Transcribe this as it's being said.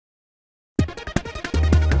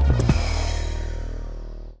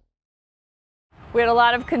We had a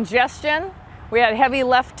lot of congestion. We had heavy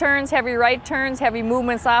left turns, heavy right turns, heavy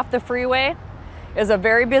movements off the freeway. It was a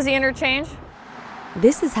very busy interchange.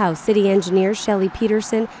 This is how City Engineer Shelley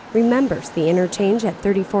Peterson remembers the interchange at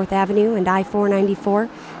 34th Avenue and I-494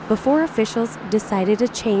 before officials decided a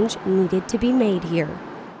change needed to be made here.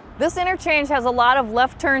 This interchange has a lot of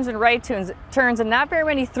left turns and right turns and not very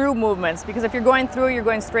many through movements, because if you're going through, you're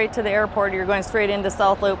going straight to the airport or you're going straight into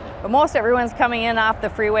South Loop. But most everyone's coming in off the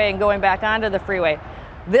freeway and going back onto the freeway.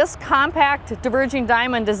 This compact diverging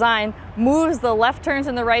diamond design moves the left turns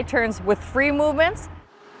and the right turns with free movements.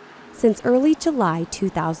 Since early July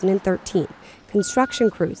 2013, construction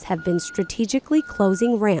crews have been strategically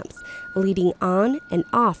closing ramps leading on and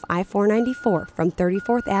off I-494 from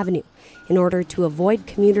 34th Avenue in order to avoid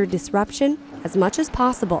commuter disruption as much as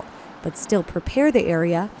possible, but still prepare the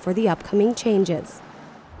area for the upcoming changes.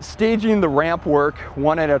 Staging the ramp work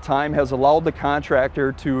one at a time has allowed the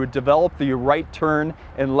contractor to develop the right turn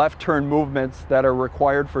and left turn movements that are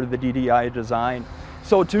required for the DDI design.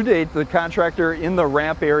 So to date, the contractor in the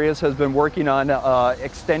ramp areas has been working on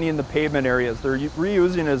extending the pavement areas. They're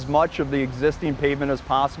reusing as much of the existing pavement as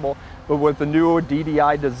possible, but with the new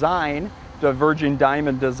DDI design, diverging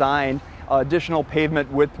diamond design, additional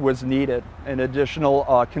pavement width was needed, an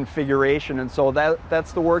additional configuration, and so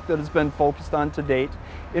that's the work that has been focused on to date.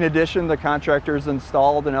 In addition, the contractors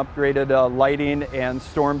installed and upgraded lighting and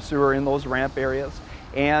storm sewer in those ramp areas,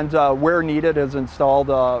 and where needed has installed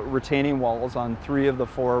retaining walls on 3 of the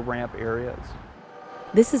 4 ramp areas.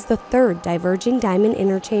 This is the 3rd diverging diamond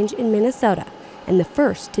interchange in Minnesota and the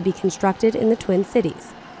first to be constructed in the Twin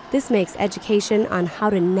Cities. This makes education on how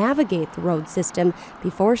to navigate the road system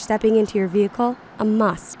before stepping into your vehicle a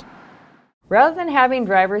must. Rather than having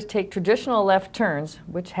drivers take traditional left turns,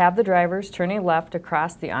 which have the drivers turning left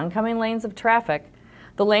across the oncoming lanes of traffic,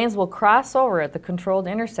 the lanes will cross over at the controlled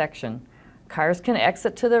intersection. Cars can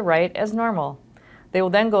exit to the right as normal. They will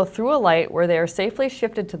then go through a light where they are safely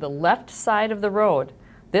shifted to the left side of the road.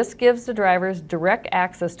 This gives the drivers direct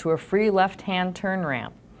access to a free left-hand turn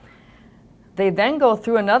ramp. They then go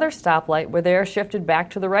through another stoplight where they are shifted back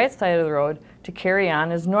to the right side of the road to carry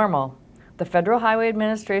on as normal. The Federal Highway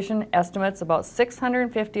Administration estimates about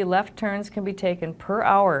 650 left turns can be taken per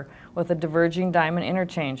hour with a diverging diamond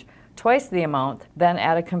interchange, twice the amount than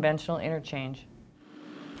at a conventional interchange.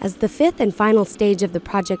 As the 5th and final stage of the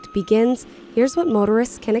project begins, here's what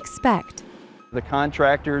motorists can expect. The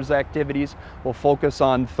contractor's activities will focus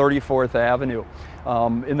on 34th Avenue.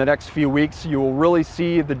 In the next few weeks, you will really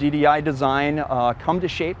see the DDI design come to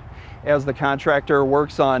shape as the contractor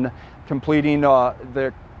works on completing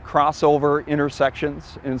the crossover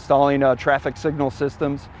intersections, installing traffic signal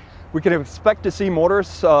systems. We can expect to see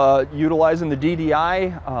motorists utilizing the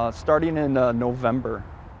DDI starting in November.